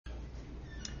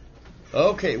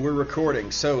Okay, we're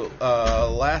recording. So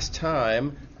last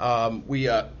time we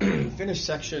finished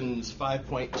sections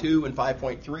 5.2 and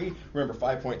 5.3. Remember,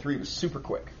 5.3 was super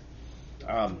quick.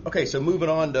 Okay, so moving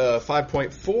on to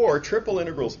 5.4, triple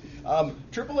integrals.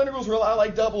 Triple integrals are a lot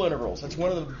like double integrals. That's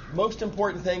one of the most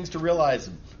important things to realize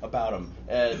about them.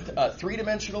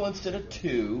 Three-dimensional instead of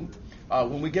two.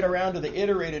 When we get around to the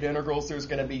iterated integrals, there's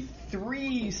going to be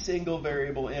three single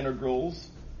variable integrals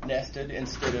nested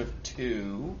instead of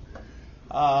two.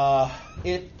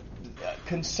 It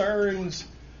concerns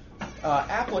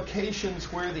applications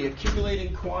where the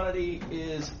accumulating quantity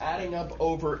is adding up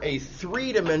over a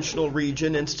three-dimensional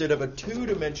region instead of a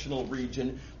two-dimensional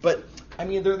region. But, I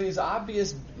mean, there are these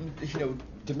obvious,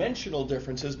 dimensional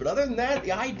differences. But other than that,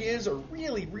 the ideas are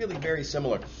really, really very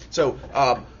similar. So,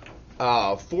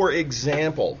 for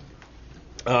example,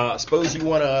 suppose you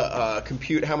want to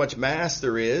compute how much mass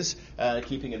there is,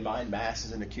 keeping in mind mass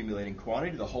is an accumulating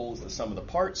quantity. The whole is the sum of the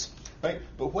parts, right?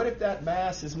 But what if that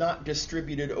mass is not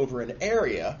distributed over an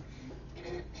area,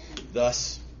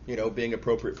 thus, being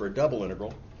appropriate for a double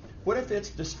integral? What if it's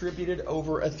distributed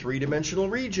over a three-dimensional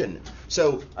region?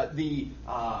 So the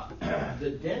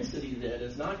density then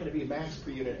is not going to be mass per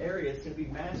unit area. It's going to be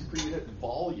mass per unit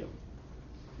volume.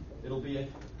 It'll be a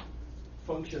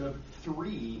function of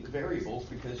three variables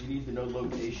because you need to know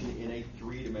location in a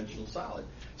three-dimensional solid.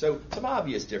 So some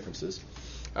obvious differences.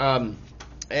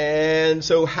 And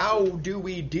so how do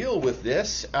we deal with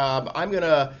this? I'm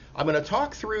gonna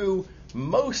talk through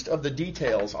most of the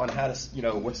details on how to,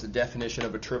 what's the definition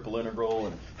of a triple integral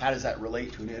and how does that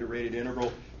relate to an iterated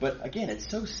integral. But again, it's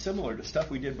so similar to stuff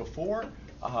we did before.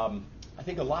 I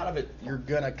think a lot of it you're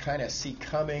gonna kind of see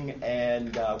coming,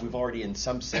 and we've already, in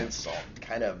some sense,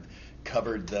 kind of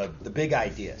covered the big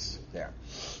ideas there.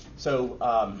 So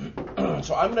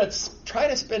so I'm going to try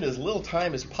to spend as little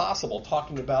time as possible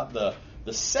talking about the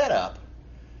setup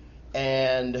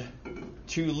and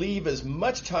to leave as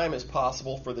much time as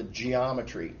possible for the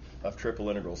geometry of triple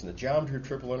integrals. And the geometry of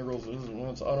triple integrals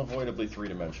is unavoidably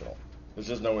three-dimensional. There's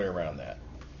just no way around that.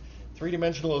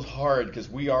 Three-dimensional is hard because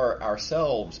we are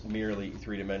ourselves merely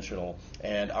three-dimensional,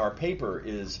 and our paper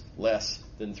is less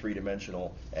than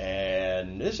three-dimensional,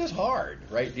 and it's just hard,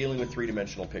 right, dealing with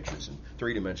three-dimensional pictures and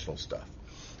three-dimensional stuff.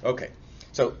 Okay,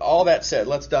 so all that said,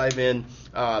 let's dive in.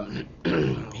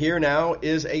 Here now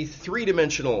is a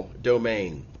three-dimensional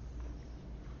domain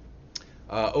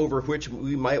over which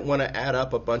we might want to add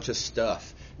up a bunch of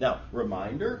stuff. Now,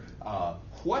 reminder,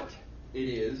 what it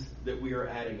is that we are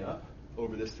adding up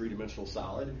over this three-dimensional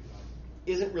solid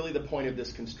isn't really the point of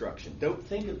this construction. Don't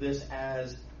think of this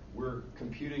as we're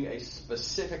computing a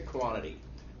specific quantity.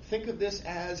 Think of this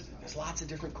as there's lots of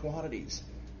different quantities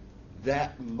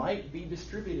that might be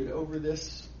distributed over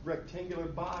this rectangular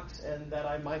box and that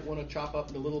I might want to chop up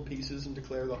into little pieces and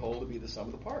declare the whole to be the sum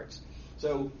of the parts.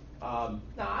 So now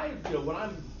when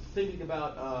I'm thinking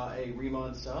about a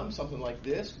Riemann sum, something like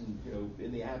this,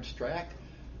 in the abstract,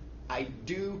 I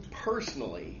do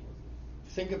personally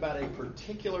think about a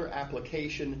particular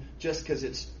application just because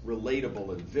it's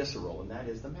relatable and visceral, and that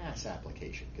is the mass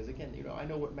application. Because again, I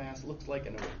know what mass looks like, I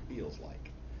know what it feels like,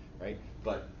 right?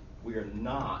 But we are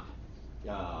not,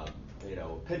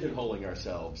 pigeonholing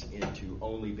ourselves into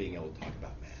only being able to talk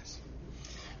about mass.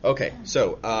 Okay,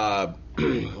 so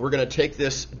we're going to take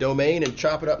this domain and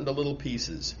chop it up into little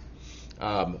pieces.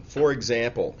 For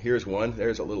example, here's one.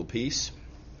 There's a little piece.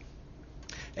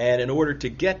 And in order to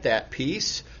get that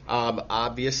piece,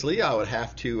 obviously I would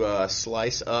have to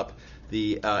slice up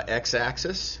the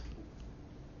x-axis.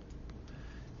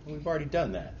 We've already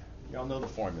done that. Y'all know the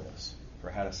formulas for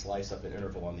how to slice up an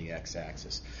interval on the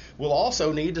x-axis. We'll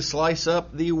also need to slice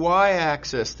up the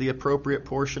y-axis, the appropriate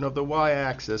portion of the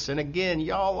y-axis. And again,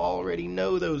 y'all already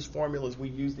know those formulas. We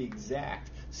use the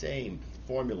exact same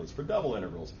formulas for double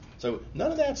integrals. So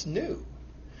none of that's new.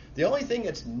 The only thing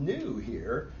that's new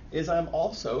here is I'm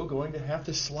also going to have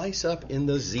to slice up in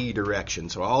the z direction.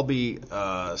 So I'll be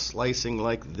slicing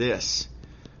like this,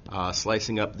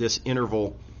 slicing up this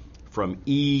interval from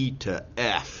E to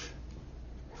F.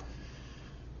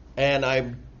 And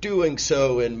I'm doing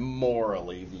so in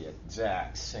morally the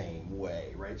exact same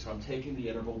way, right? So I'm taking the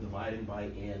interval, dividing by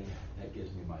n. That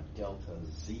gives me my delta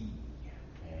z.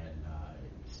 And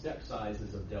step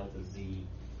sizes of delta z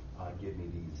give me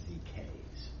these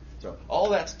zk's. So all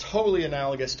that's totally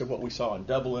analogous to what we saw in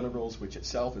double integrals, which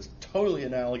itself is totally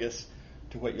analogous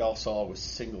to what y'all saw with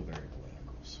single variable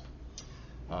integrals.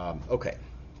 Okay,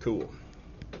 cool.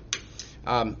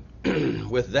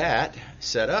 With that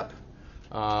set up,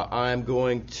 I'm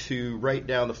going to write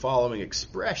down the following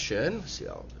expression. Let's see,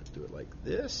 I'll do it like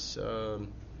this.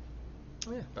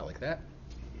 Yeah, about like that.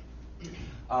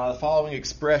 the following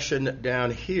expression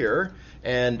down here.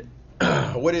 And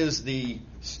what is the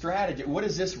strategy? What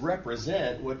does this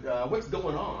represent? What's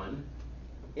going on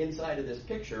inside of this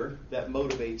picture that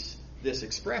motivates this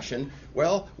expression?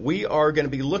 Well, we are going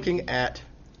to be looking at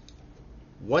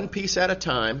one piece at a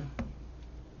time.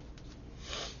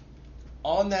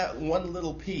 On that one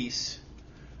little piece,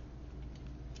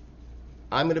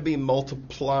 I'm going to be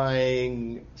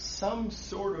multiplying some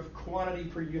sort of quantity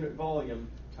per unit volume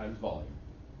times volume.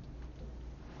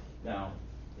 Now,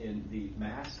 in the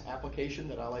mass application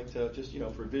that I like to just,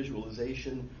 for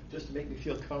visualization, just to make me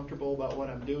feel comfortable about what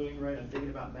I'm doing, right? I'm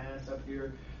thinking about mass up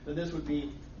here. Then this would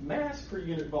be mass per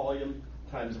unit volume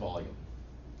times volume.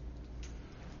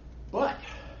 But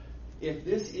if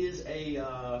this is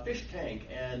a fish tank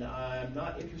and I'm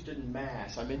not interested in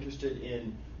mass, I'm interested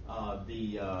in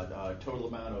the total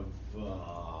amount of,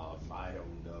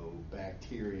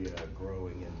 bacteria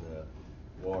growing in the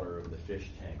water of the fish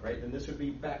tank, right? Then this would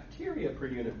be bacteria per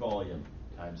unit volume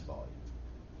times volume.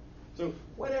 So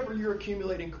whatever your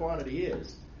accumulating quantity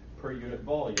is per unit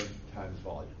volume times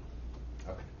volume.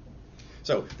 Okay.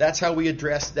 So that's how we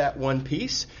address that one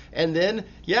piece. And then,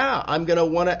 I'm going to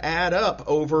want to add up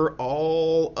over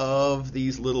all of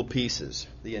these little pieces,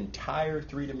 the entire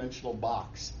three-dimensional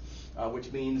box,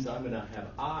 which means I'm going to have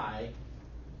I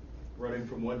running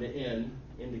from 1 to n,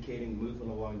 indicating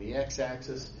movement along the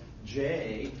x-axis,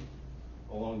 J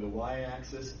along the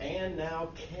y-axis, and now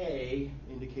K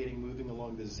indicating moving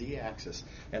along the z-axis.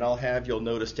 And you'll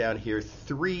notice down here,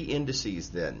 3 indices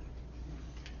then,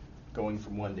 going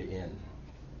from 1 to n.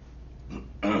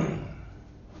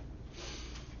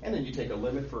 And then you take a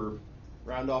limit for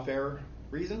round-off error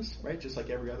reasons, right? Just like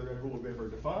every other interval we've ever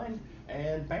defined.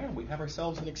 And bam, we have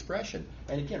ourselves an expression.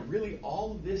 And again, really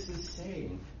all this is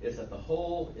saying is that the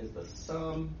whole is the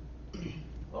sum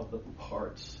of the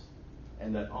parts.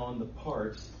 And that on the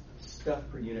parts, stuff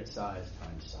per unit size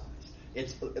times size.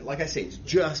 It's, like I say, it's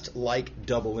just like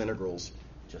double integrals,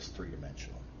 just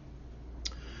three-dimensional.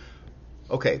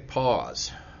 Okay,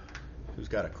 pause. Who's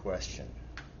got a question?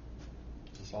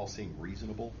 Does this all seem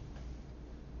reasonable?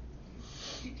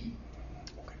 Okay.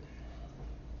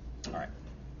 All right.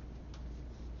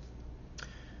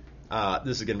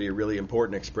 This is going to be a really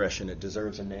important expression. It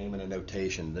deserves a name and a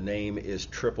notation. The name is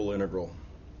triple integral.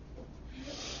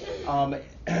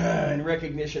 In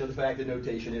recognition of the fact that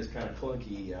notation is kind of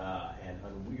clunky and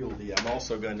unwieldy, I'm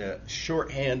also going to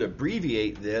shorthand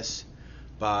abbreviate this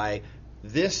by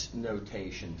this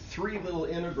notation, 3 little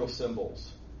integral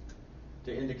symbols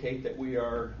to indicate that we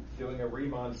are doing a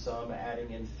Riemann sum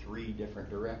adding in 3 different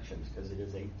directions because it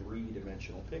is a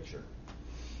 3-dimensional picture.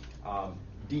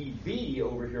 dv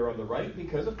over here on the right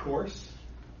because, of course,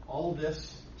 all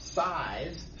this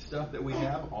size stuff that we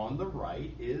have on the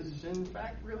right is, in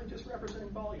fact, really just representing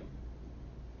volume.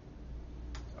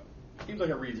 So, seems like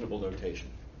a reasonable notation.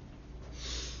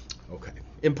 Okay.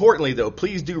 Importantly, though,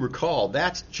 please do recall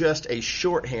that's just a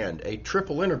shorthand. A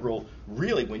triple integral,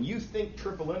 really, when you think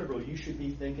triple integral, you should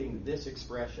be thinking this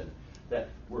expression, that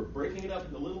we're breaking it up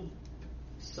into little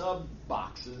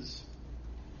sub-boxes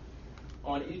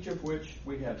on each of which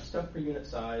we have stuff per unit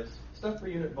size, stuff per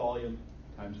unit volume,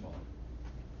 times volume.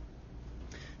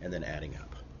 And then adding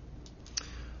up.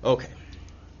 Okay.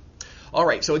 All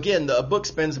right, so again, the book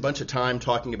spends a bunch of time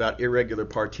talking about irregular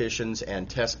partitions and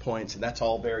test points, and that's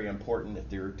all very important if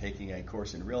you're taking a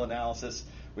course in real analysis,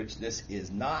 which this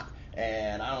is not,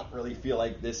 and I don't really feel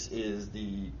like this is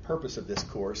the purpose of this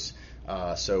course.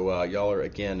 So y'all are,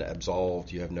 again,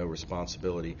 absolved. You have no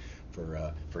responsibility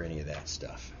for any of that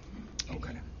stuff.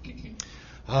 Okay.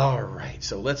 All right,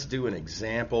 so let's do an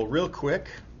example real quick.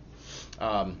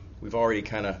 We've already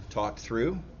kind of talked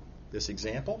through this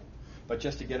example. But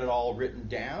just to get it all written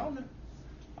down,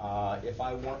 if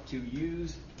I want to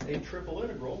use a triple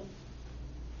integral,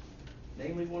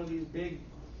 namely one of these big,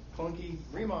 clunky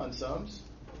Riemann sums,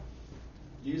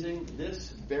 using this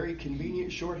very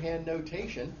convenient shorthand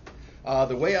notation,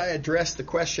 the way I address the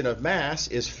question of mass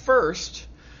is first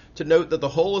to note that the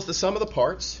whole is the sum of the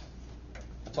parts.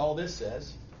 That's all this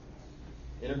says.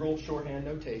 Integral shorthand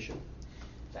notation.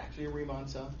 It's actually a Riemann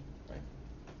sum.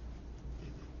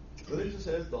 So it just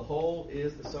says the whole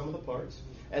is the sum of the parts.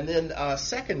 And then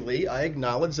secondly, I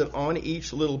acknowledge that on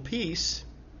each little piece,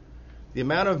 the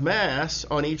amount of mass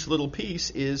on each little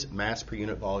piece is mass per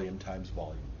unit volume times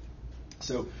volume.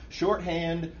 So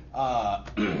shorthand,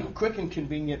 quick and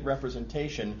convenient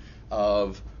representation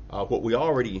of what we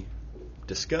already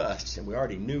discussed and we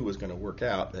already knew was going to work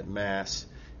out, that mass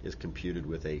is computed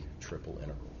with a triple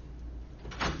integral.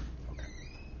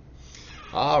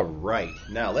 All right,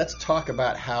 now let's talk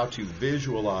about how to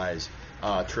visualize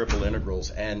triple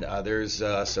integrals. And there's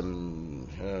some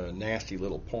nasty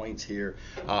little points here.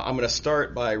 I'm going to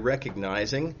start by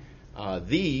recognizing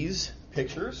these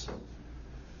pictures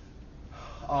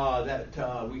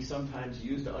that we sometimes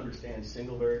use to understand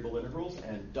single variable integrals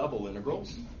and double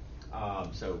integrals.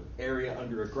 So area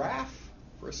under a graph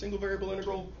for a single variable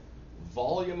integral,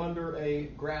 volume under a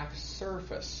graph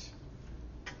surface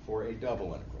for a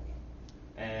double integral.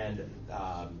 And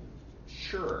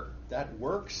sure, that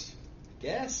works, I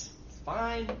guess, it's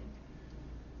fine.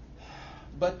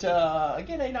 But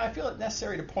again, I feel it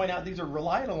necessary to point out these are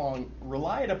relied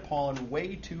upon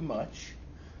way too much.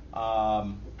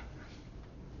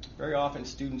 Very often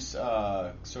students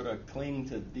sort of cling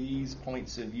to these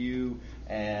points of view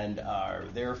and are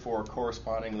therefore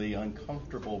correspondingly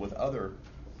uncomfortable with other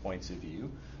points of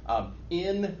view.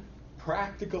 In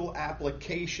practical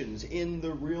applications in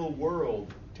the real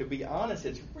world, to be honest,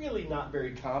 it's really not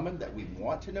very common that we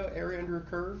want to know area under a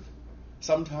curve.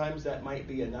 Sometimes that might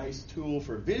be a nice tool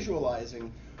for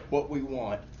visualizing what we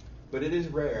want, but it is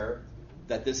rare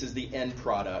that this is the end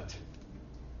product.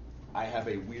 I have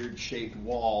a weird shaped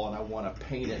wall and I want to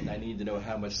paint it and I need to know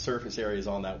how much surface area is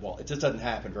on that wall. It just doesn't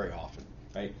happen very often,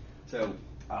 right? So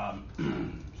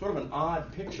sort of an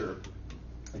odd picture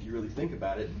if you really think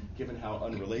about it, given how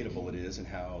unrelatable it is and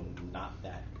how not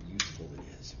that useful it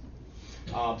is.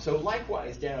 So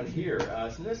likewise down here,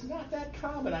 so it's not that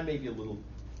common. I may be a little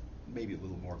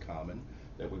more common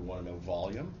that we want to know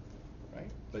volume, right?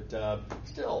 But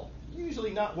still,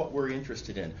 usually not what we're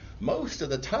interested in. Most of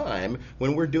the time,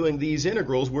 when we're doing these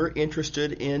integrals, we're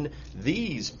interested in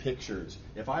these pictures.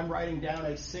 If I'm writing down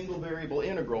a single variable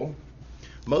integral,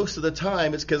 most of the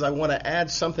time it's because I want to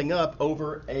add something up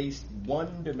over a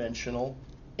one-dimensional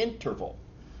interval.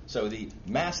 So the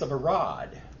mass of a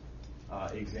rod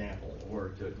example, or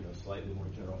to slightly more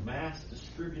general, mass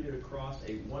distributed across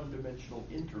a one-dimensional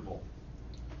interval.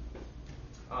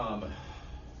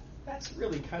 That's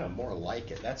really kind of more like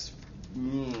it. That's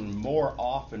more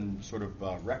often sort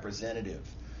of representative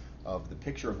of the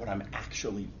picture of what I'm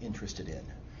actually interested in.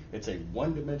 It's a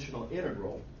one-dimensional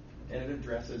integral, and it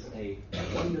addresses a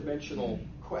one-dimensional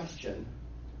question,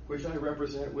 which I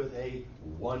represent with a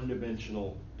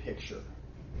one-dimensional picture.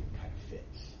 It kind of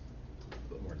fits.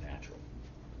 A little more natural.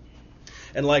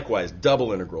 And likewise,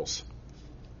 double integrals.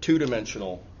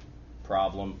 Two-dimensional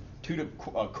problem.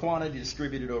 Quantity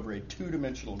distributed over a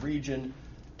two-dimensional region,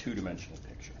 two-dimensional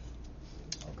picture.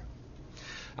 Okay.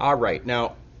 All right.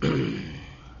 Now, some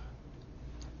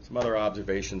other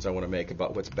observations I want to make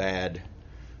about what's bad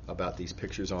about these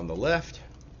pictures on the left.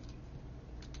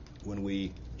 When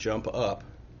we jump up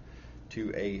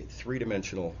to a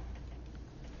three-dimensional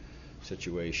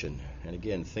situation, and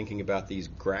again, thinking about these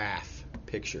graph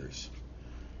pictures.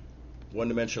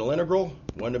 One-dimensional integral,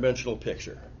 one-dimensional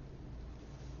picture.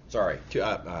 I'm sorry,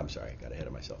 I got ahead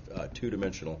of myself.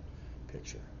 Two-dimensional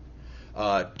picture.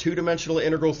 Two-dimensional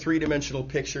integral, three-dimensional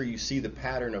picture, you see the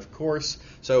pattern, of course.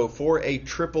 So for a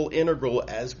triple integral,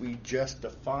 as we just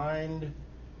defined,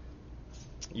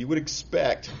 you would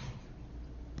expect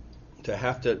to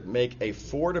have to make a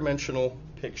four-dimensional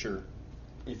picture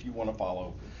if you want to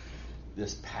follow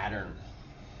this pattern.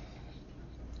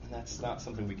 And that's not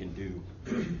something we can do.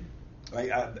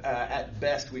 At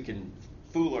best, we can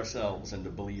fool ourselves into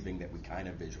believing that we kind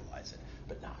of visualize it,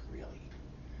 but not really,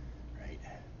 right?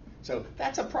 So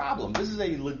that's a problem. This is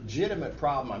a legitimate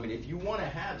problem. I mean, if you want to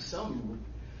have some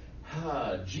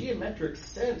geometric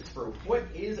sense for what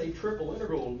is a triple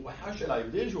integral and how should I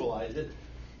visualize it,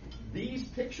 these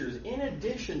pictures, in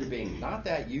addition to being not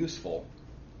that useful,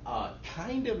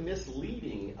 kind of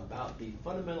misleading about the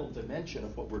fundamental dimension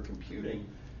of what we're computing.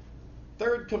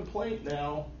 Third complaint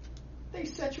now, they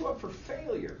set you up for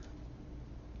failure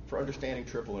for understanding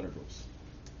triple integrals.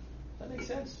 That makes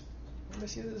sense?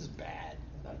 This is bad.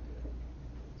 Not good.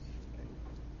 Okay.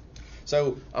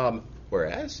 So,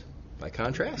 whereas, by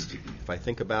contrast, if I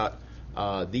think about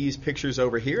these pictures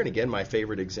over here, and again, my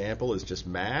favorite example is just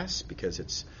mass because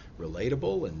it's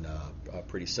relatable and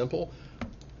pretty simple.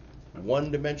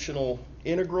 One-dimensional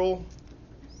integral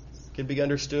can be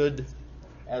understood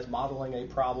as modeling a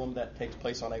problem that takes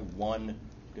place on a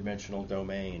one-dimensional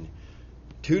domain.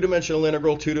 Two-dimensional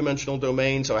integral, two-dimensional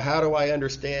domain. So how do I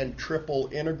understand triple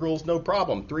integrals? No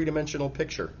problem. Three-dimensional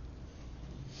picture.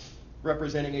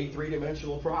 Representing a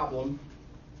three-dimensional problem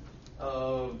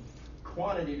of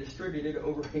quantity distributed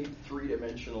over a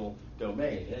three-dimensional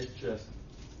domain. It's just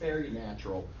very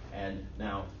natural. And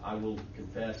now, I will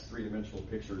confess, three-dimensional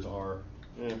pictures are,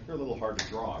 they're a little hard to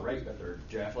draw, right? But they're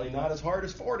definitely not as hard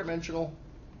as four-dimensional.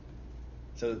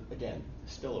 So, again,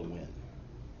 still a win.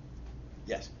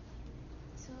 Yes?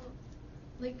 So,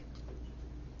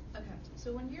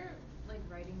 So when you're like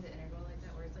writing the integral like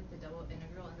that, where it's like the double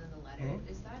integral and then the letter,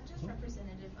 is that just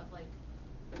representative of like?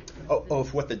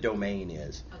 Of what the domain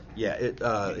is. Okay.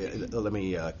 Yeah. Let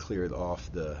me clear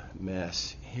off the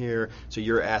mess here. So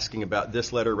you're asking about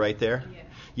this letter right there? Yeah.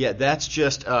 Yeah, that's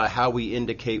just how we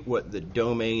indicate what the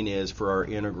domain is for our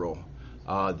integral.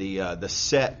 The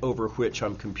set over which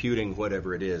I'm computing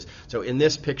whatever it is. So in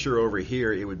this picture over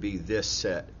here, it would be this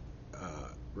set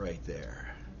right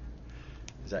there.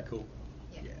 Is that cool?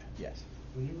 Yeah. Yes.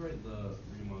 When you write the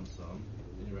Riemann sum,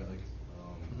 and you write like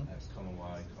x comma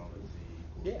y comma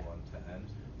z equals 1 to n,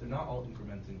 they're not all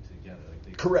incrementing together.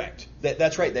 Like Correct.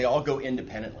 That's right. They all go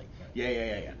independently.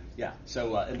 Right. Yeah.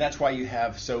 So and that's why you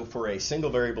have, so for a single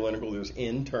variable integral, there's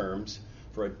n terms.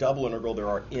 For a double integral, there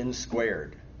are n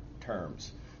squared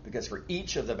terms. Because for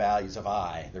each of the values of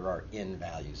I, there are n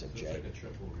values of j. It's like a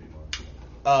triple Riemann.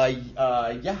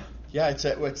 Yeah.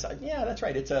 That's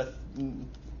right. It's a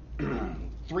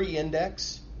 3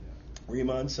 index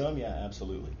Riemann sum. Yeah,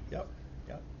 absolutely. Yep.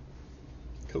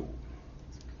 Cool.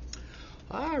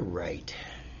 All right.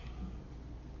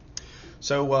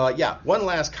 So, one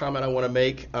last comment I want to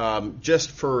make,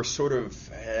 just for sort of,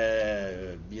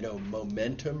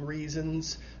 momentum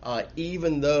reasons,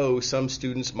 even though some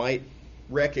students might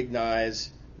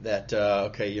recognize that,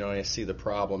 I see the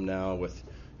problem now with,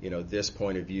 this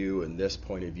point of view and this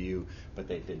point of view, but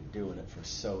they've been doing it for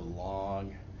so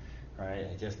long, right?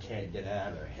 They just can't get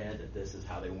out of their head that this is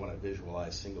how they want to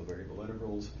visualize single variable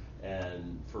integrals.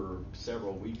 And for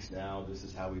several weeks now, this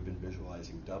is how we've been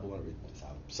visualizing double integrals.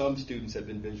 Some students have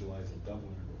been visualizing double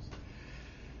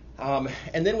integrals.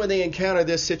 And then when they encounter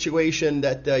this situation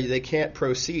that they can't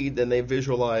proceed, then they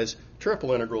visualize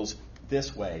triple integrals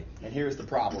this way. And here's the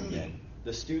problem then.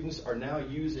 The students are now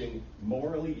using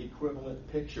morally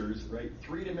equivalent pictures, right?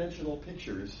 Three-dimensional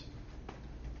pictures,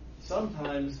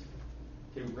 sometimes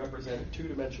to represent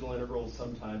two-dimensional integrals,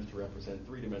 sometimes to represent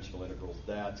three-dimensional integrals.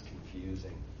 That's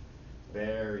confusing.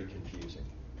 Very confusing,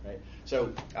 right?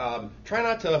 So try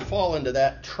not to fall into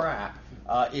that trap.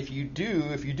 If you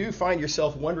do find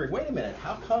yourself wondering, wait a minute,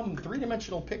 how come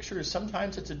three-dimensional pictures,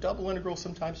 sometimes it's a double integral,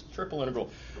 sometimes it's a triple integral?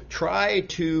 Try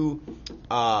to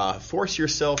force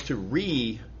yourself to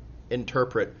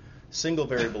reinterpret single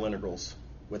variable integrals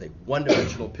with a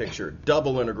one-dimensional picture,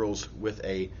 double integrals with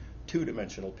a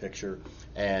two-dimensional picture,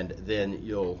 and then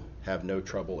you'll have no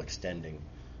trouble extending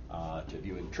to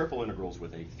viewing triple integrals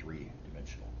with a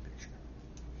three-dimensional picture.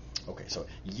 Okay, so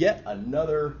yet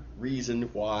another reason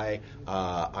why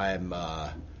I'm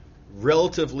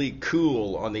relatively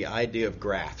cool on the idea of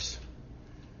graphs.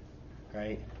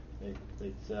 Right?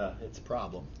 It's a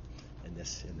problem in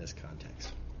this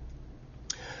context.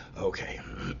 Okay.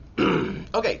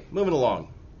 Okay, moving along.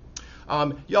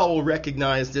 Y'all will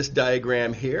recognize this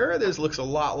diagram here. This looks a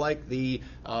lot like the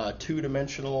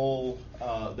two-dimensional,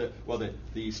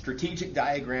 the strategic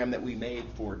diagram that we made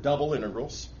for double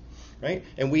integrals, right?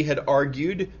 And we had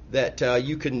argued that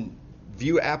you can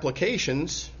view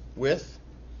applications with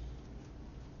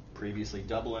previously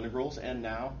double integrals and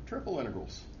now triple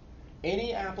integrals.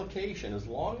 Any application, as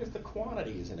long as the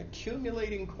quantity is an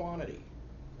accumulating quantity,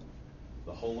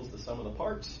 the whole is the sum of the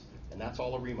parts, and that's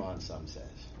all a Riemann sum says.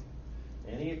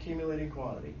 Any accumulating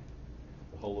quantity,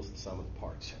 the whole is the sum of the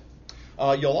parts.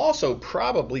 You'll also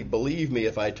probably believe me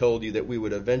if I told you that we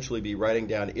would eventually be writing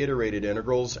down iterated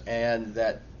integrals and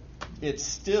that it's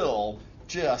still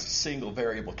just single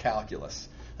variable calculus.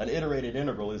 An iterated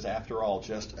integral is, after all,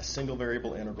 just a single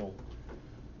variable integral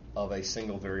of a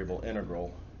single variable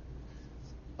integral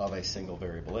of a single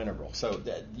variable integral. So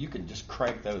that you can just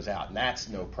crank those out, and that's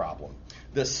no problem.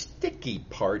 The sticky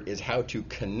part is how to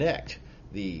connect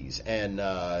these. And,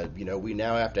 we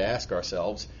now have to ask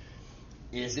ourselves,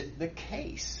 is it the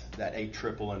case that a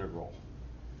triple integral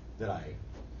that I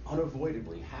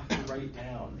unavoidably have to write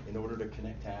down in order to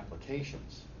connect to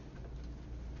applications,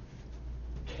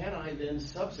 can I then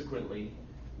subsequently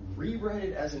rewrite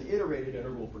it as an iterated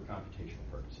integral for computational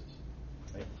purposes?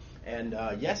 Right? And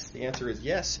yes, the answer is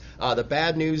yes. The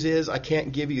bad news is I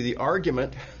can't give you the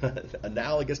argument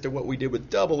analogous to what we did with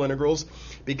double integrals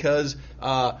because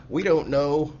we don't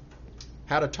know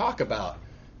how to talk about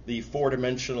the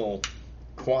four-dimensional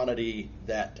quantity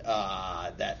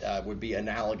that would be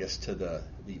analogous to the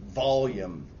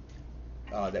volume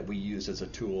that we use as a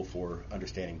tool for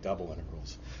understanding double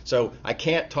integrals. So I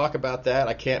can't talk about that.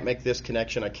 I can't make this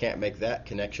connection. I can't make that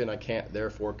connection. I can't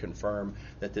therefore confirm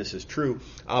that this is true.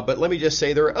 But let me just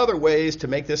say there are other ways to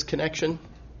make this connection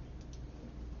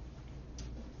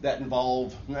that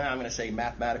involve, I'm going to say,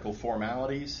 mathematical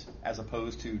formalities as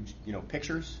opposed to,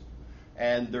 pictures.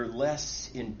 And they're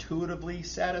less intuitively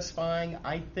satisfying,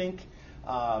 I think.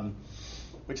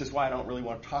 which is why I don't really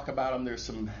want to talk about them. There's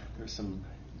some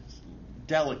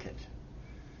delicate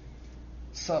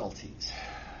subtleties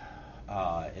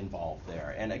involved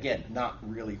there. And again, not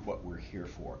really what we're here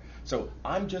for. So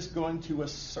I'm just going to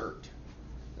assert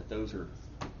that those are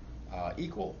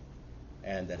equal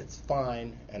and that it's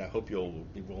fine, and I hope you'll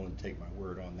be willing to take my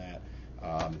word on that.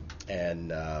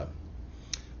 And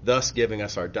thus giving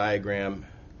us our diagram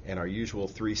and our usual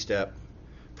three-step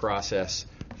process.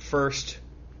 First,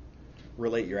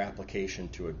 relate your application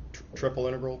to a triple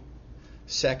integral.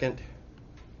 Second,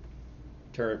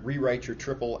 rewrite your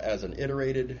triple as an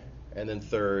iterated. And then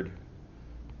third,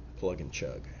 plug and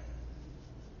chug.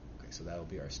 Okay, so that'll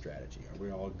be our strategy. Are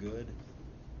we all good?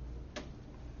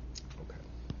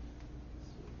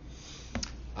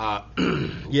 Okay.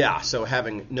 Yeah, so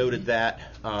having noted that,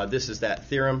 this is that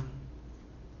theorem.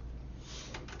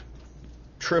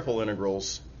 Triple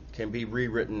integrals can be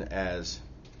rewritten as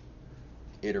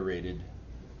iterated.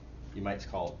 You might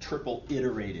call it triple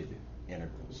iterated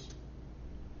integrals.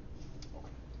 Okay.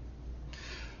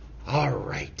 All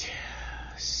right.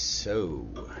 So,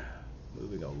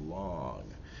 moving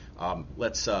along.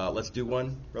 Let's do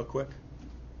one real quick.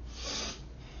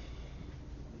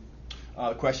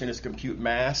 The question is compute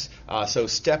mass. So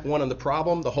step one in the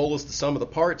problem, the whole is the sum of the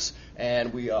parts,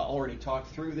 and we already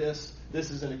talked through this. This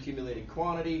is an accumulated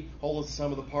quantity, whole is the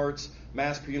sum of the parts,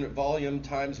 mass per unit volume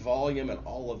times volume, and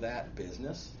all of that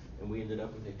business. And we ended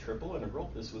up with a triple integral.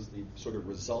 This was the sort of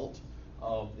result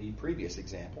of the previous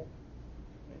example.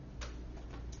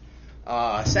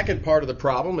 Second part of the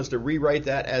problem is to rewrite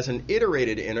that as an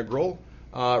iterated integral.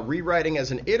 Rewriting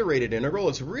as an iterated integral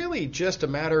is really just a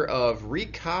matter of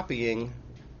recopying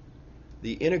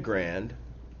the integrand.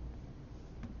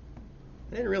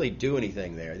 I didn't really do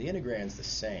anything there. The integrand's the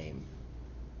same.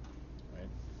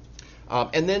 Right?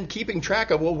 And then keeping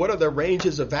track of, well, what are the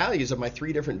ranges of values of my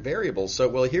three different variables? So,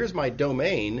 well, here's my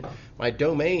domain. My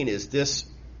domain is this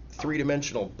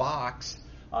three-dimensional box.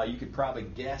 You could probably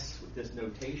guess what this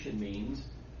notation means.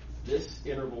 This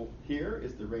interval here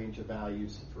is the range of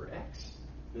values for x.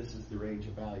 This is the range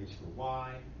of values for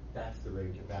y. That's the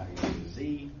range of values for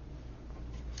z.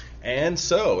 And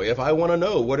so, if I want to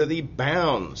know what are the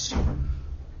bounds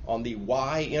on the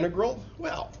y integral,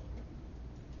 well,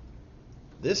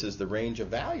 this is the range of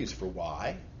values for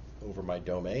y over my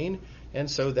domain, and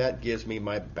so that gives me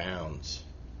my bounds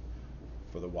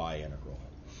for the y integral.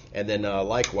 And then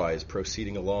likewise,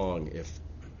 proceeding along, if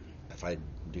I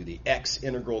do the x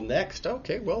integral next,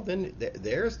 okay, well then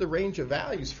there's the range of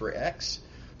values for x,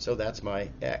 so that's my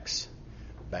x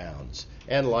bounds.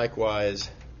 And likewise,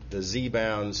 the z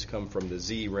bounds come from the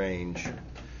z range,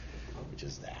 which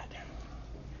is that.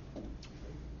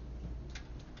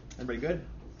 Everybody good?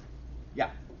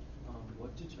 Yeah.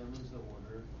 What determines the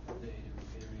order of the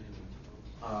iterated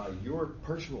integrals? Your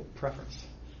personal preference.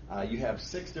 You have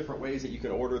 6 different ways that you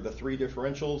can order the 3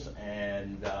 differentials,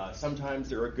 and sometimes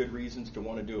there are good reasons to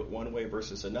want to do it one way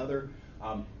versus another.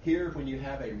 Here, when you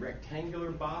have a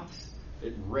rectangular box,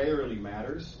 it rarely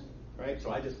matters, right?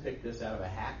 So I just picked this out of a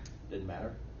hat. Didn't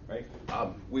matter, right?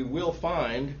 We will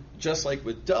find, just like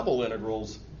with double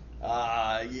integrals,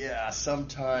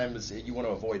 sometimes you want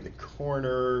to avoid the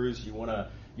corners.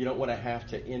 You don't want to have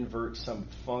to invert some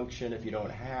function if you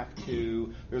don't have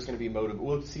to. There's going to be motive.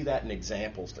 We'll see that in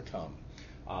examples to come.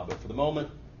 But for the moment,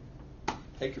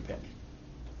 take your pick.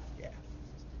 Yeah.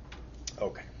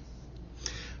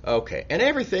 Okay. And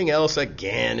everything else,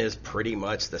 again, is pretty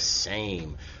much the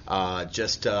same.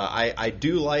 I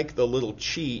do like the little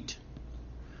cheat,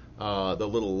 the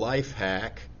little life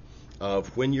hack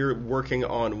of when you're working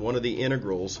on one of the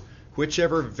integrals,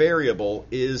 whichever variable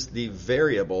is the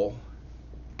variable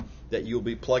that you'll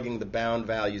be plugging the bound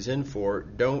values in for,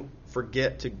 don't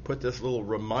forget to put this little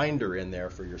reminder in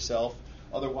there for yourself.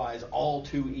 Otherwise, all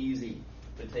too easy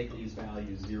to take these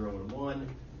values 0 and 1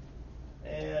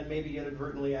 and maybe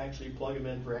inadvertently actually plug them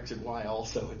in for x and y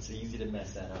also. It's easy to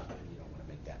mess that up, and you don't want to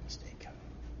make that mistake.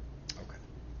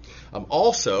 Okay.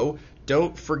 Also,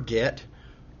 don't forget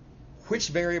which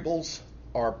variables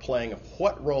are playing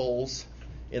what roles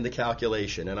in the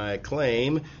calculation. And I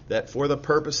claim that for the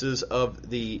purposes of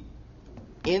the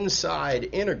inside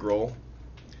integral,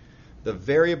 the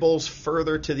variables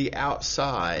further to the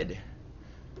outside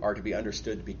are to be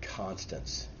understood to be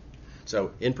constants.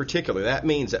 So in particular, that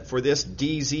means that for this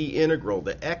dz integral,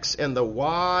 the x and the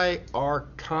y are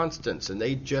constants, and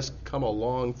they just come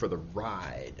along for the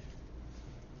ride,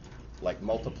 like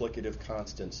multiplicative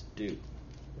constants do.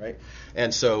 Right?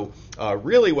 And so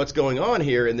really what's going on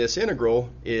here in this integral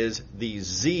is the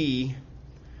z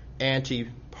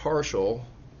anti-partial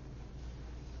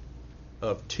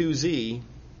of 2z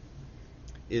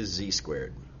is z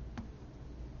squared.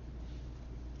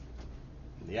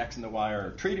 The x and the y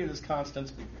are treated as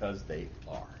constants because they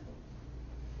are.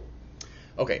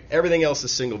 Okay, everything else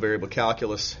is single variable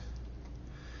calculus.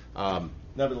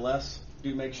 Nevertheless,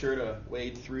 do make sure to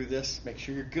wade through this. Make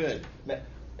sure you're good.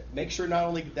 Make sure not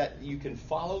only that you can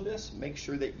follow this, make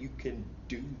sure that you can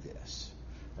do this,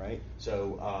 right?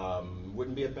 So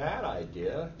wouldn't be a bad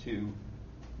idea to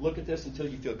look at this until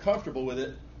you feel comfortable with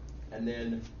it, and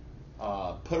then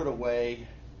put it away.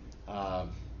 Go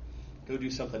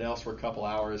do something else for a couple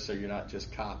hours, so you're not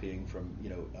just copying from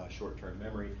short-term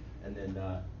memory, and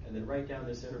then write down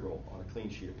this integral on a clean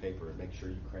sheet of paper and make sure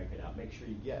you crank it out. Make sure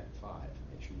you get 5.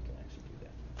 Make sure you can actually do that.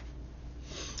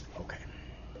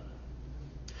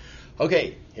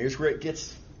 Okay, here's where it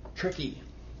gets tricky.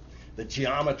 The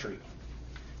geometry.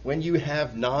 When you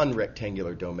have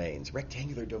non-rectangular domains,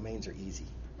 rectangular domains are easy,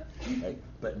 right?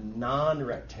 But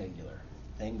non-rectangular,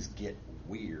 things get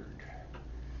weird.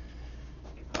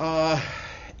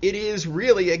 It is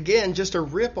really, again, just a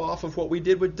rip-off of what we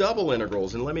did with double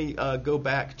integrals. And let me go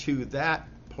back to that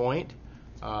point.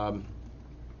 Right?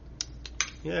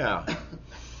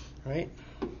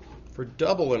 For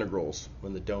double integrals,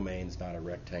 when the domain's not a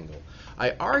rectangle,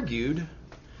 I argued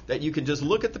that you can just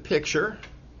look at the picture,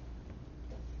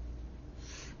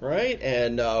 right?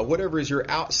 And whatever is your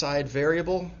outside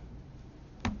variable,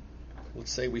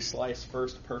 let's say we slice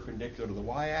first perpendicular to the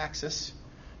y-axis.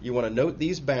 You want to note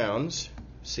these bounds,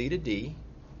 C to D,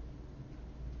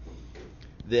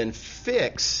 then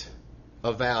fix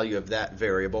a value of that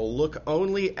variable. Look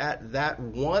only at that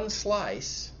one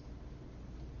slice,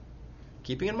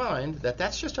 keeping in mind that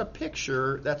that's just a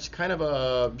picture. That's kind of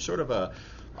a sort of a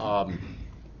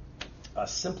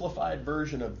simplified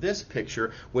version of this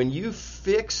picture. When you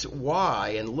fix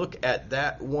y and look at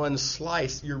that one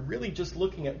slice, you're really just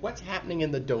looking at what's happening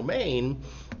in the domain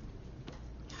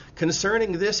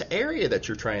concerning this area that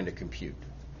you're trying to compute.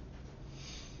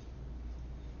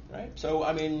 Right? So,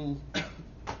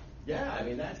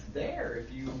 that's there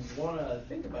if you want to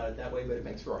think about it that way, but it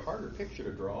makes for a harder picture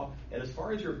to draw. And as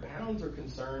far as your bounds are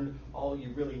concerned, all you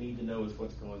really need to know is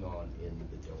what's going on in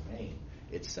the domain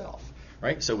itself.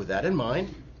 Right? So with that in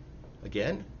mind,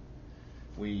 again,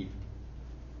 we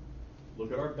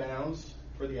look at our bounds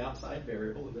for the outside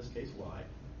variable, in this case y.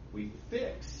 We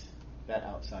fix that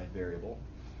outside variable.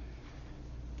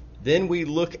 Then we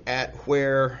look at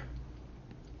where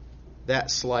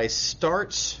that slice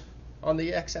starts on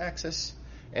the x-axis,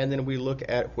 and then we look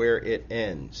at where it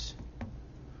ends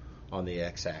on the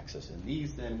x-axis. And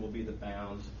these then will be the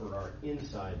bounds for our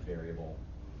inside variable.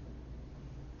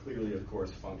 Clearly, of course,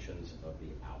 functions of the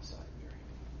outside variable.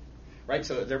 Right?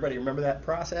 So does everybody remember that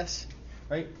process?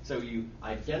 Right? So you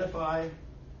identify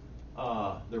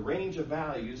the range of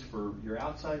values for your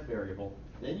outside variable,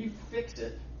 then you fix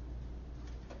it,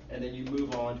 and then you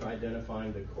move on to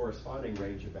identifying the corresponding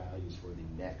range of values for the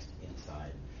next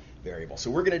inside variable.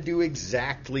 So we're going to do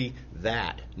exactly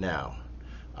that now.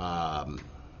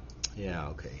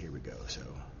 Okay, here we go.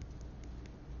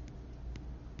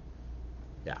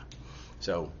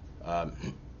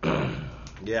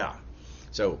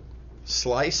 So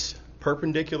slice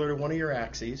perpendicular to one of your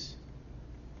axes.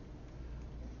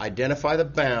 Identify the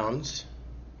bounds,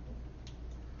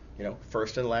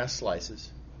 first and last slices.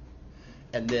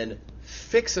 And then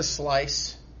fix a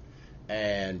slice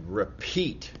and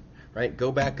repeat, right?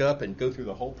 Go back up and go through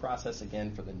the whole process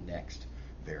again for the next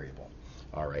variable.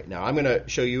 All right, now I'm going to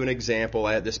show you an example.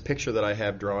 This picture that I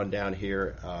have drawn down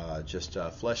here just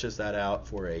fleshes that out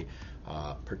for a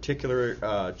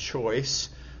particular choice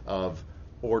of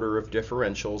order of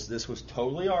differentials. This was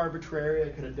totally arbitrary. I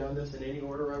could have done this in any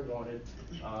order I wanted.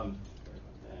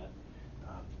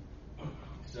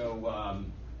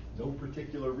 No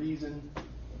particular reason.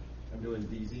 I'm doing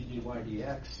dz, dy,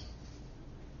 dx.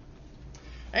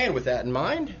 And with that in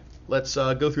mind, let's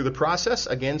go through the process.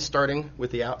 Again, starting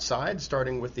with the outside,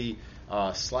 starting with the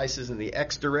slices in the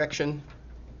x direction.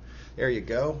 There you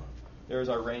go. There's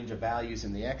our range of values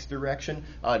in the x direction.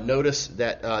 Notice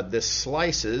that the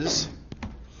slices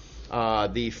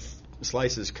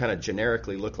kind of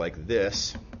generically look like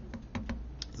this.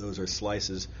 Those are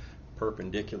slices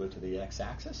perpendicular to the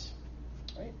x-axis.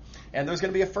 Right? And there's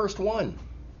going to be a first one,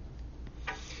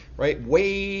 right,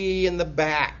 way in the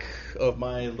back of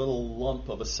my little lump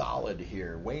of a solid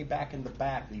here, way back in the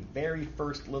back, the very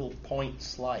first little point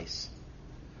slice.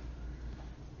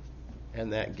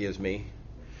 And that gives me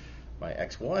my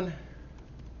x1,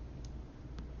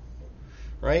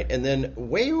 right? And then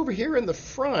way over here in the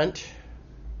front,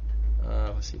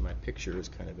 let's see, my picture is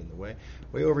kind of in the way.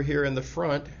 Way over here in the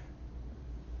front,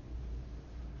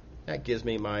 that gives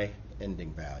me my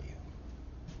ending value.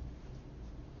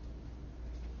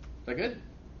 that good?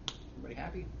 Everybody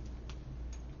happy?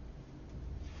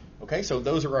 Okay, so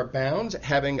those are our bounds.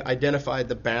 Having identified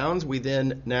the bounds, we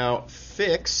then now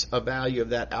fix a value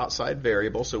of that outside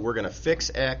variable. So we're going to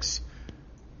fix x,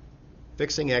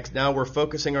 fixing x. Now we're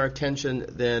focusing our attention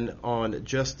then on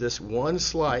just this one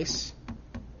slice.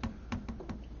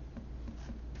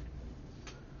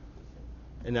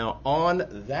 And now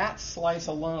on that slice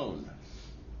alone,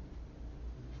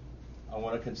 I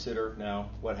want to consider now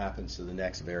what happens to the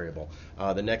next variable.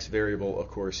 The next variable, of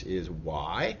course, is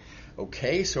y.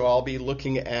 Okay, so I'll be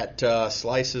looking at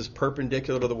slices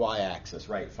perpendicular to the y-axis.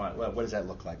 Right, fine. Well, what does that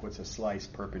look like? What's a slice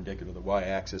perpendicular to the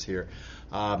y-axis here?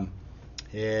 Golly,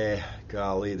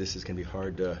 this is going to be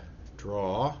hard to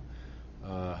draw.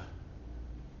 There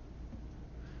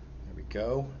we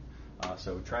go.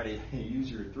 So try to use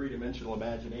your three-dimensional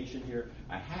imagination here.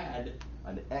 I had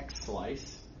an x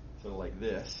slice, sort of like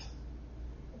this.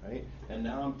 Right? And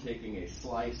now I'm taking a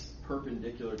slice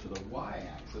perpendicular to the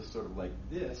y-axis, sort of like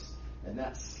this, and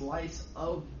that slice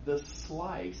of the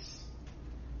slice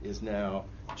is now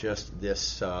just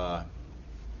this, that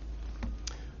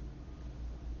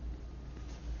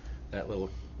little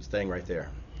thing right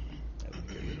there. That would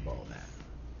get rid of all of that.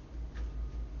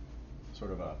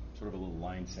 Sort of a little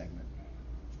line segment.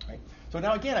 Right? So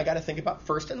now again, I got to think about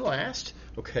first and last.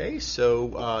 Okay,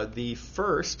 so the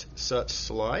first such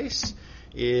slice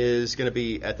is going to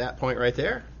be at that point right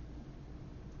there.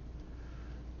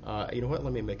 You know what?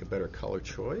 Let me make a better color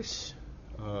choice.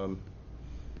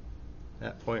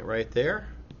 That point right there,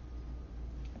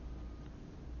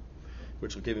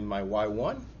 which will give me my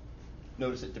y1.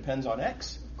 Notice it depends on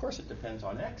x. Of course it depends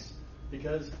on x,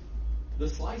 because the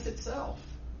slice itself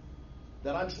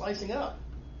that I'm slicing up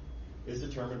is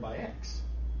determined by x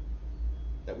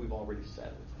that we've already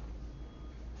settled.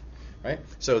 Right?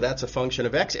 So that's a function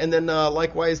of x. And then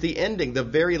likewise the ending, the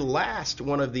very last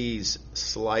one of these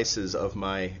slices of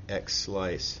my x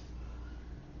slice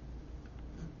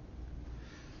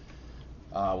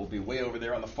will be way over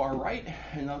there on the far right,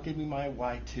 and that'll give me my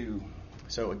y2.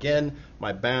 So again,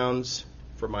 my bounds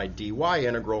for my dy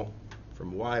integral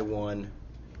from y1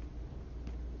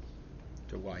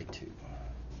 to y2.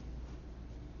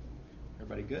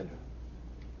 Everybody good?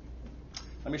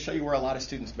 Let me show you where a lot of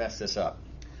students mess this up.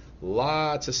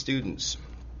 Lots of students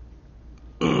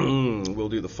will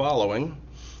do the following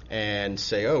and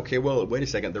say, okay, well, wait a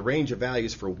second, the range of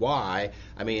values for y,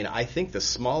 I mean, I think the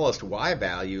smallest y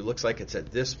value looks like it's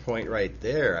at this point right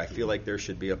there. I feel like there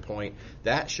should be a point,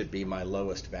 that should be my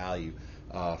lowest value.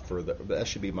 That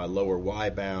should be my lower y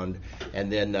bound. And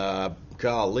then,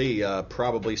 golly,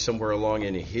 probably somewhere along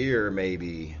in here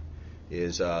maybe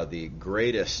is the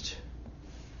greatest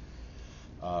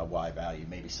y value,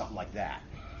 maybe something like that.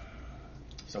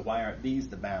 So why aren't these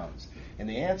the bounds? And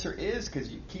the answer is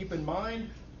because you keep in mind,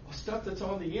 stuff that's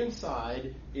on the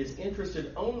inside is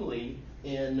interested only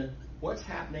in what's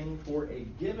happening for a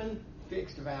given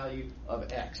fixed value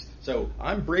of x. So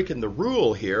I'm breaking the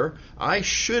rule here. I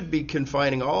should be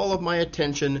confining all of my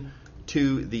attention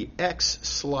to the x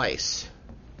slice.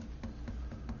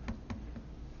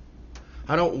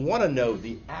 I don't want to know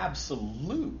the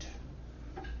absolute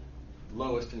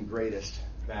lowest and greatest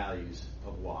values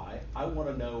of y. I want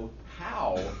to know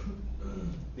how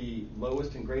the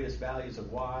lowest and greatest values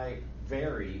of y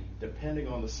vary depending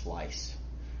on the slice.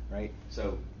 Right?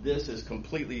 So this is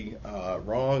completely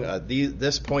wrong.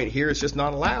 This point here is just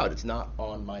not allowed. It's not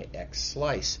on my x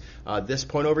slice. This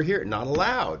point over here, not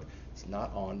allowed. It's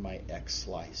not on my x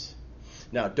slice.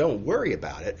 Now, don't worry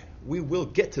about it. We will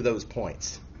get to those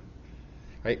points.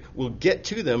 Right? We'll get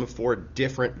to them for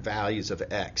different values of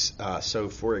x. So,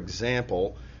 for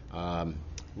example,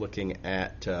 looking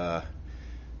at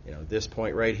this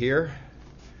point right here,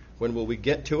 when will we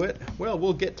get to it? Well,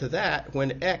 we'll get to that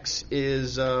when x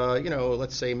is,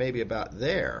 let's say maybe about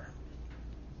there.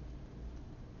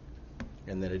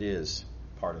 And then it is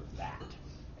part of that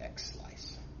x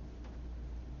slice.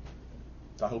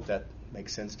 So I hope that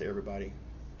makes sense to everybody.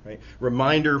 Right?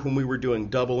 Reminder when we were doing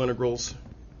double integrals.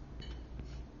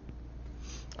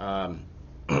 Right?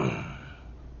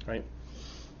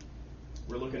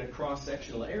 We're looking at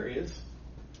cross-sectional areas.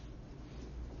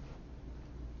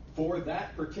 For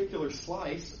that particular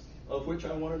slice of which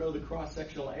I want to know the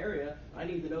cross-sectional area, I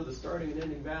need to know the starting and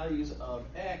ending values of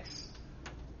x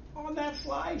on that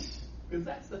slice, because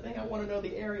that's the thing I want to know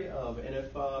the area of. And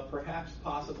if perhaps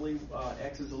possibly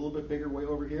x is a little bit bigger way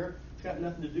over here, it's got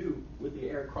nothing to do with the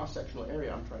cross-sectional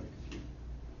area I'm trying to compute.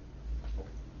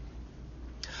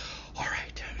 All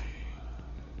right.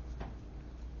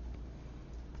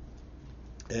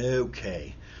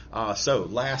 Okay. So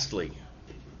lastly,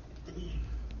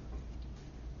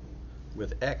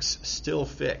 with x still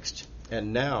fixed,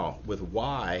 and now with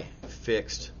y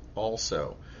fixed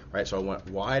also. Right? So I want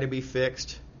y to be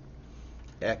fixed,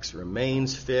 x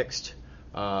remains fixed.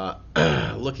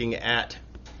 Looking at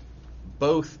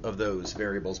both of those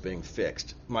variables being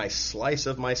fixed, my slice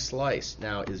of my slice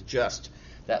now is just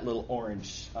that little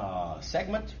orange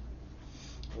segment,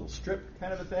 little strip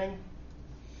kind of a thing.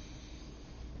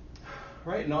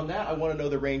 Right, and on that I want to know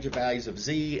the range of values of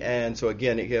z, and so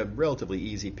again, you have a relatively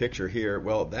easy picture here.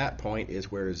 Well, that point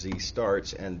is where z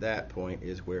starts, and that point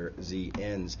is where z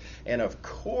ends. And of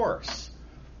course,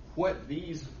 what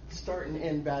these start and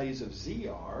end values of z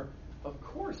are, of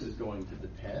course, is going to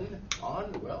depend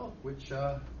on, well, which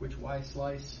y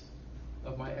slice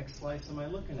of my x slice am I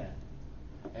looking at?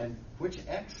 And which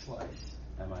x slice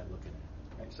am I looking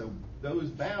at? Right? So those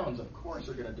bounds, of course,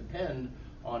 are going to depend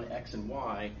on x and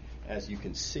y. As you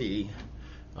can see,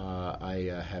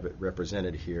 I have it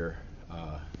represented here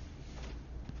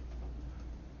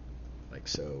like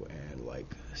so and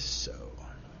like so.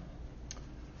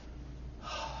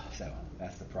 So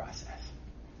that's the process.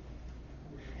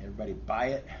 Everybody buy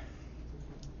it?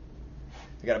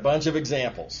 I got a bunch of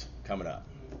examples coming up.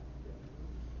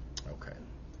 Okay.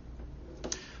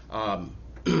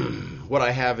 What I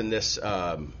have in this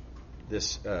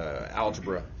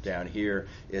algebra down here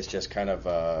is just kind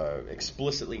of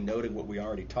explicitly noting what we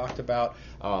already talked about.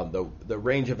 The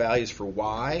range of values for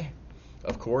y,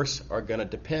 of course, are going to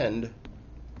depend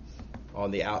on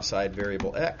the outside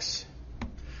variable x,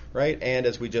 right? And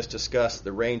as we just discussed,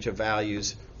 the range of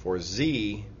values for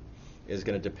z is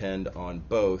going to depend on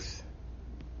both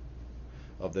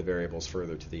of the variables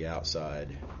further to the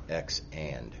outside, x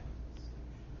and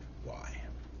y.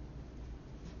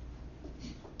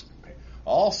 Okay.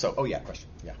 Also, oh yeah, question.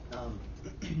 Yeah.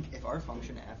 If our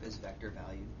function f is vector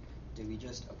valued, do we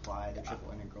just apply the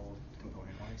triple integral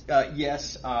component-wise?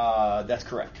 Yes, that's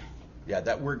correct. Yeah,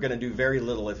 that we're going to do very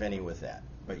little, if any, with that.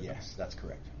 But yes, that's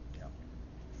correct.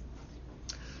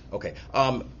 Okay.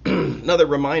 Another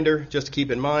reminder, just to keep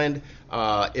in mind,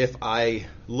 if I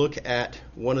look at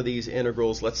one of these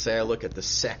integrals, let's say I look at the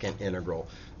second integral.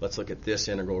 Let's look at this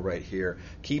integral right here.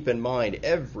 Keep in mind,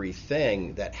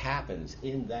 everything that happens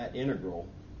in that integral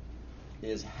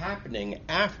is happening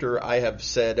after I have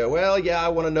said, well, yeah, I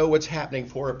want to know what's happening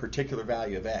for a particular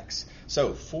value of x.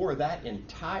 So for that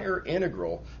entire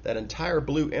integral, that entire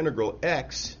blue integral,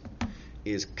 x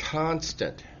is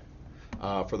constant.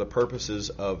 For the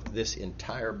purposes of this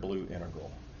entire blue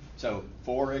integral. So,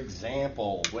 for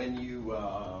example, when you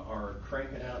are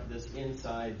cranking out this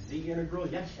inside z integral,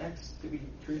 yes, x to be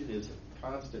treated as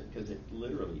constant because it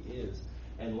literally is.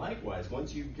 And likewise,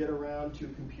 once you get around to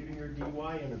computing your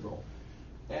dy integral,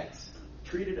 x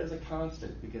treated as a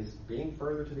constant because being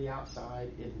further to the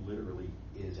outside, it literally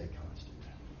is a constant.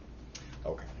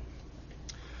 Okay.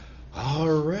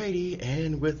 Alrighty,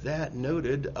 and with that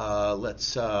noted,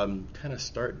 let's kind of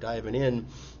start diving in.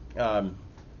 I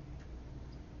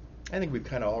think we've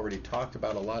kind of already talked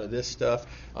about a lot of this stuff.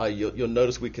 You'll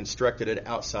notice we constructed it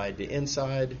outside to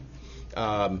inside.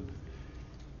 The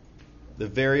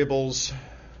variables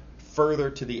further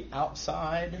to the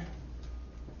outside,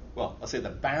 well, I'll say the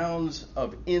bounds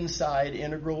of inside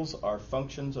integrals are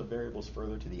functions of variables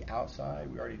further to the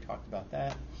outside. We already talked about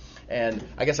that. And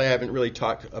I guess I haven't really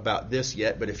talked about this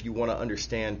yet, but if you want to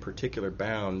understand particular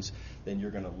bounds, then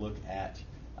you're going to look at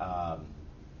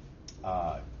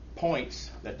points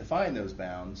that define those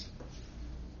bounds.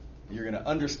 You're going to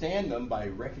understand them by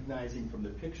recognizing from the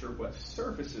picture what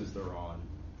surfaces they're on.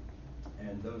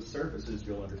 And those surfaces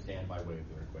you'll understand by way of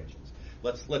their equations.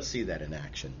 Let's see that in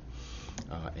action.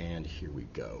 And here we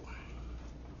go.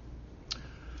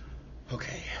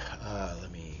 Okay, let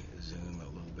me zoom a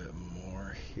little bit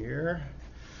more here.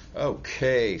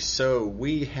 Okay, so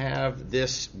we have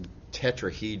this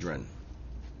tetrahedron.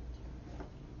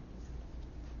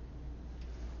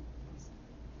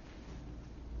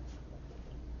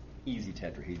 Easy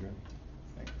tetrahedron.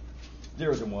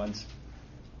 Zeros and ones.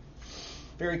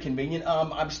 Very convenient.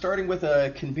 I'm starting with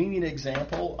a convenient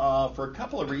example for a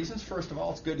couple of reasons. First of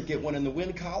all, it's good to get one in the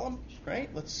win column, right?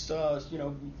 Let's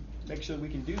make sure that we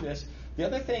can do this. The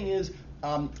other thing is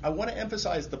I want to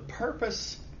emphasize the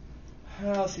purpose.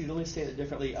 Let me say it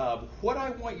differently. What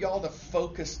I want y'all to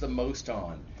focus the most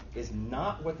on is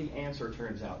not what the answer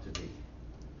turns out to be.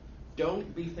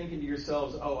 Don't be thinking to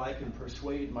yourselves, oh, I can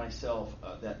persuade myself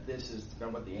that this is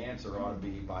what the answer ought to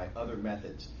be by other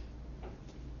methods.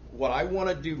 What I want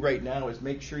to do right now is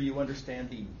make sure you understand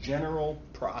the general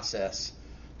process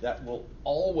that will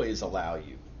always allow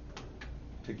you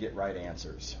to get right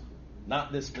answers.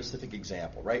 not this specific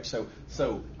example, right? So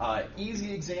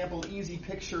easy example, easy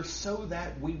picture, so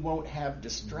that we won't have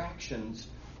distractions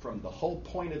from the whole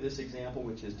point of this example,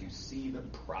 which is to see the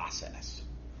process.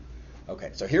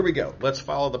 Okay, so here we go. Let's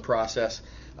follow the process.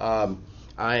 I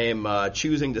am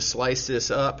choosing to slice this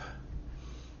up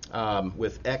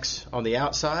with x on the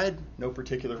outside. No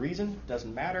particular reason.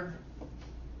 Doesn't matter.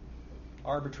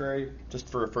 Arbitrary. Just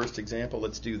for a first example,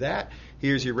 let's do that.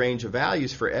 Here's your range of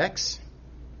values for x.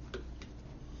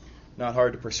 Not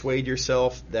hard to persuade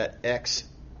yourself that x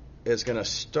is going to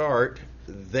start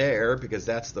there because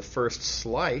that's the first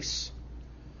slice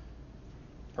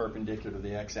perpendicular to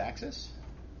the x-axis.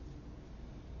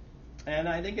 And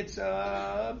I think it's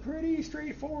pretty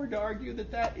straightforward to argue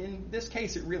that in this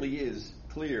case it really is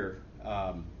clear.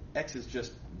 X is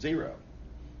just 0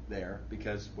 there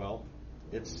because, well,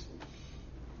 it's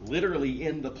literally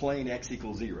in the plane x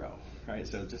equals 0, right?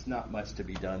 So just not much to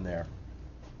be done there.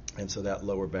 And so that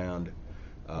lower bound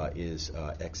is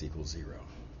x equals 0.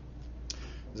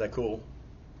 Is that cool?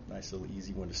 Nice little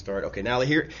easy one to start. Okay, now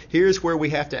here's where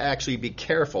we have to actually be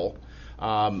careful.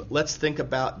 Let's think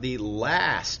about the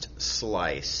last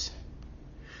slice,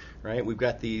 right? We've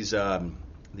got these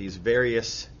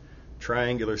various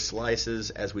triangular slices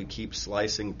as we keep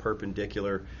slicing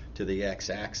perpendicular to the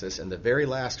x-axis, and the very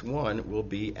last one will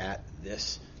be at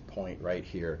this point right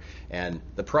here. And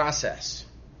the process,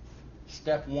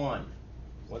 step 1,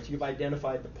 once you've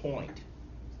identified the point,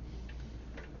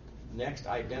 next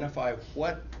identify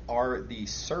what are the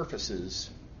surfaces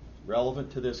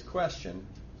relevant to this question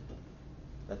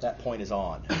that point is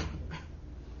on.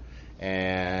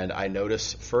 And I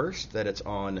notice first that it's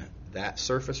on that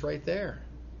surface right there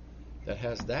that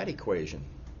has that equation.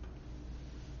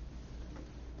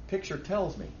 Picture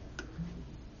tells me.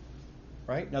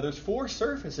 Right? Now there's 4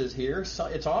 surfaces here. So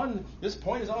this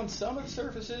point is on some of the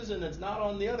surfaces and it's not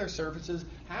on the other surfaces.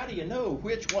 How do you know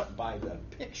which one? By the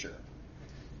picture.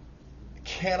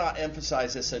 Cannot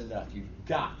emphasize this enough. You've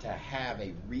got to have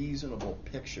a reasonable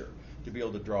picture to be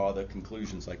able to draw the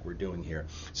conclusions like we're doing here.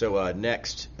 So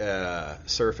next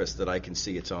surface that I can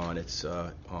see it's on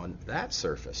that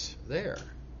surface there.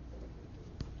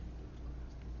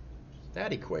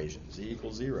 That equation, z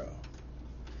equals 0.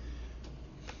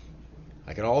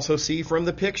 I can also see from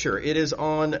the picture it is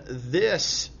on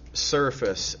this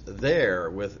surface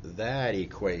there with that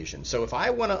equation. So if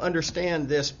I want to understand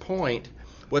this point,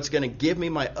 what's going to give me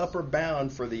my upper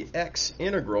bound for the x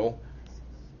integral,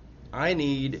 I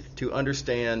need to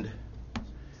understand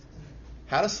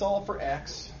how to solve for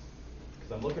x,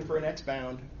 because I'm looking for an x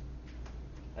bound.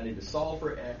 I need to solve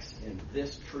for x in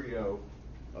this trio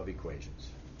of equations.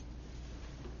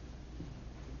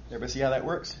 Everybody see how that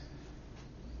works?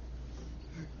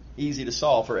 Easy to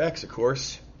solve for x, of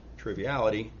course.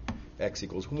 Triviality. X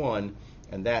equals 1.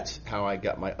 And that's how I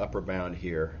got my upper bound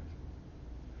here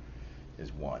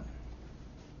is 1.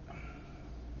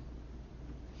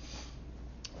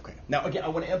 Okay. Now, again, I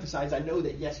want to emphasize, I know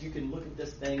that, yes, you can look at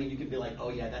this thing and you can be like, oh,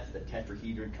 yeah, that's the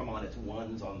tetrahedron. Come on, it's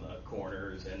 1s on the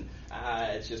corners. And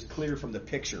it's just clear from the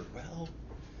picture. Well,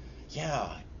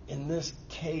 yeah, in this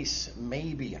case,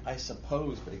 maybe, I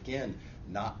suppose. But again,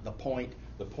 not the point.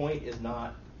 The point is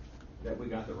not that we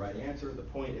got the right answer. The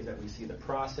point is that we see the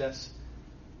process.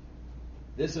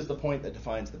 This is the point that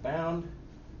defines the bound.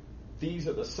 These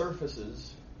are the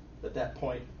surfaces that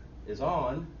point is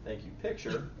on. Thank you,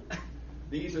 picture.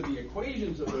 These are the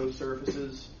equations of those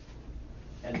surfaces,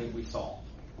 and then we solve.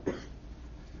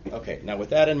 Okay, now with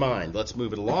that in mind, let's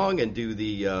move it along and do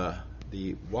the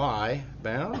y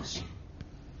bounds.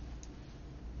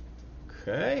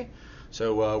 Okay,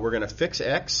 so we're going to fix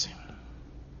x.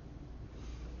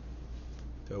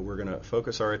 So we're going to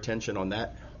focus our attention on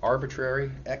that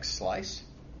arbitrary x slice.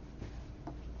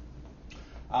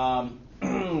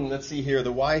 Let's see here.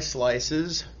 The y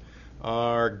slices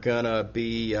are going to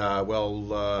be,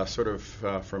 sort of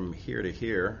from here to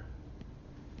here.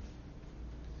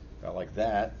 About like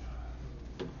that.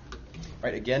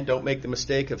 Right, again, don't make the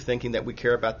mistake of thinking that we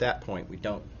care about that point. We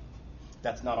don't.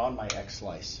 That's not on my x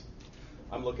slice.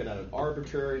 I'm looking at an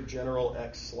arbitrary general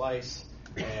x slice,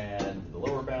 and the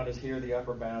lower bound is here, the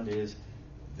upper bound is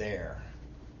there.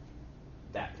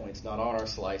 That point's not on our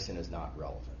slice and is not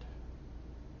relevant.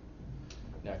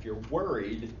 Now, if you're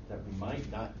worried that we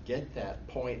might not get that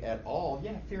point at all,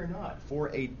 yeah, fear not. For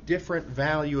a different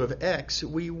value of x,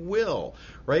 we will.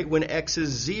 Right? When x is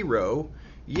 0,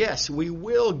 yes, we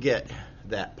will get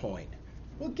that point.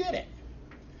 We'll get it.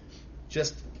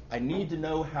 Just, I need to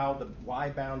know how the y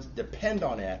bounds depend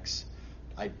on x.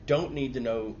 I don't need to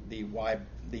know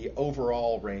the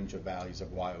overall range of values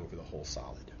of y over the whole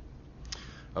solid.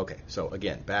 Okay, so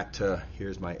again, back to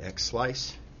here's my x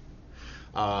slice.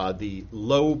 The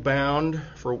low bound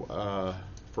for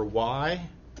y.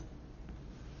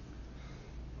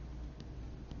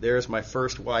 There's my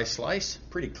first y slice.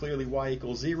 Pretty clearly y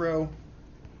equals 0.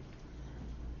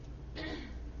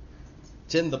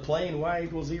 It's in the plane y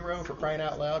equals 0 for crying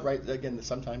out loud, right? Again,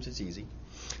 sometimes it's easy.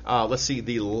 Let's see,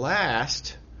 the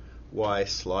last y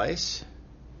slice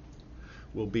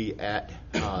will be at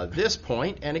this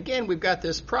point. And again, we've got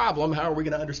this problem. How are we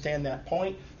going to understand that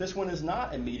point? This one is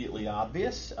not immediately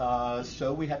obvious,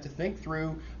 so we have to think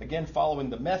through, again, following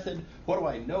the method. What do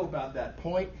I know about that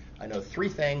point? I know 3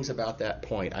 things about that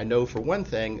point. I know, for one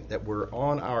thing, that we're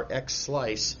on our x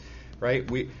slice, right?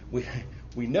 We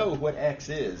know what x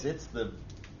is. It's the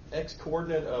x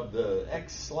coordinate of the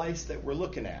x slice that we're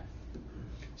looking at.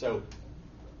 So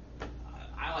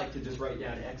I like to just write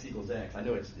down x equals x. I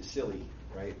know it's silly,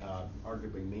 right?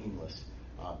 Arguably meaningless.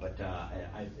 But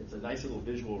it's a nice little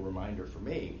visual reminder for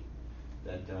me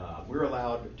that we're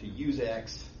allowed to use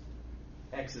x.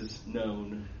 X is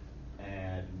known,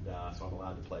 and so I'm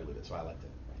allowed to play with it. So I like to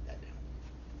write that down.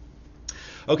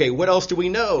 Okay, what else do we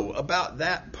know about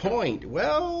that point?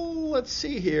 Well, let's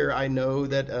see here. I know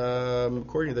that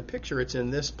according to the picture, it's in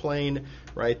this plane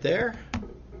right there.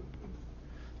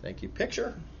 Thank you,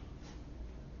 picture.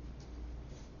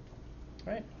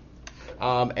 Right.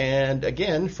 And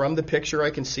again, from the picture,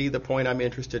 I can see the point I'm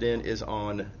interested in is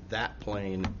on that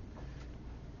plane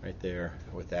right there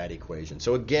with that equation.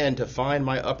 So again, to find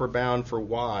my upper bound for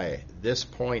y, this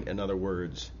point, in other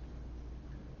words,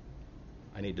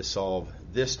 I need to solve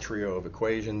this trio of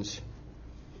equations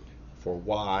for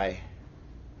y,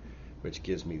 which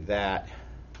gives me that,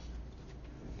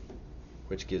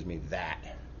 which gives me that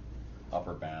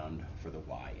upper bound for the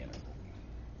y interval.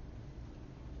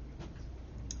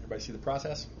 Everybody see the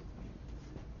process?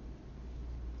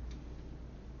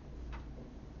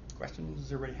 Questions?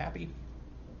 Is everybody happy?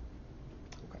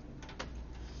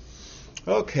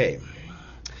 Okay.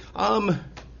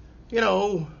 You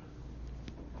know,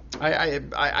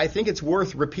 I think it's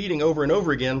worth repeating over and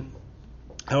over again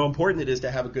how important it is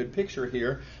to have a good picture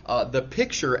here. The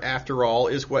picture, after all,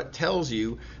 is what tells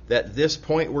you that this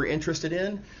point we're interested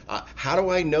in. How do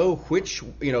I know which,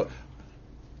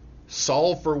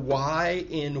 solve for y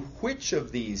in which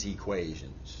of these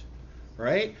equations,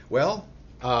 right? Well,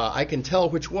 I can tell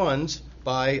which ones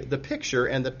by the picture,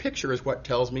 and the picture is what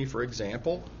tells me, for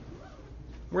example,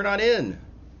 we're not in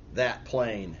that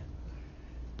plane.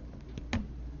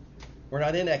 We're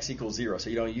not in x equals 0, so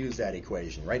you don't use that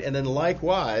equation, right? And then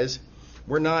likewise,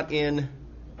 we're not in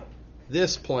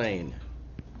this plane,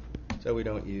 so we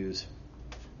don't use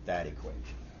that equation.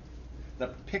 The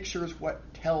picture is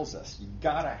what tells us. You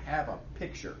got to have a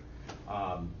picture.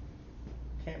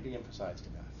 Can't be emphasized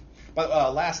enough.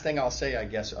 But last thing I'll say, I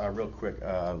guess, real quick.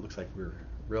 Looks like we're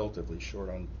relatively short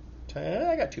on time.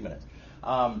 I got 2 minutes.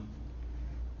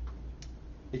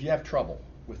 If you have trouble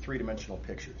with three-dimensional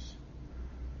pictures,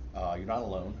 you're not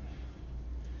alone.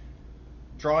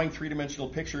 Drawing three-dimensional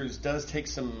pictures does take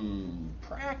some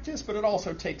practice, but it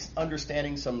also takes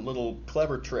understanding some little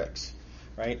clever tricks,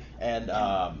 right? And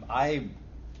I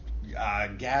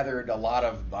gathered a lot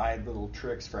of my little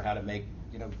tricks for how to make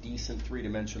decent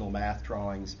three-dimensional math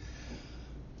drawings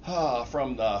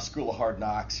from the School of Hard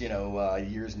Knocks,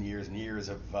 years and years and years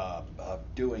of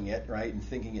doing it, right, and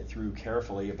thinking it through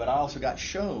carefully. But I also got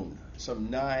shown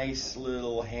some nice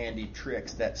little handy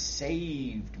tricks that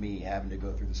saved me having to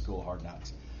go through the School of Hard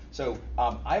Knocks. So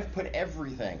I've put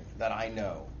everything that I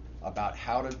know about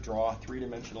how to draw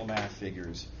three-dimensional math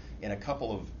figures in a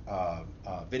couple of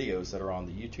videos that are on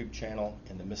the YouTube channel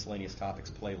in the Miscellaneous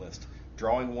Topics playlist,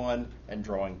 Drawing 1 and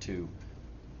Drawing 2.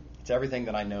 It's everything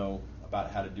that I know about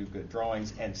how to do good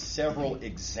drawings, and several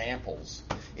examples,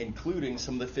 including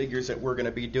some of the figures that we're going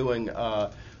to be doing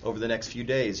over the next few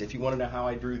days. If you want to know how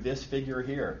I drew this figure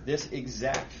here, this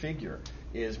exact figure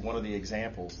is one of the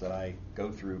examples that I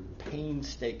go through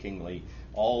painstakingly,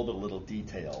 all the little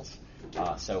details.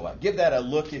 So give that a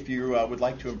look if you would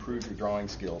like to improve your drawing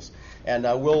skills. And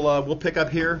we'll pick up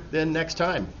here then next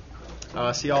time.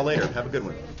 See y'all later. Have a good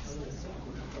one.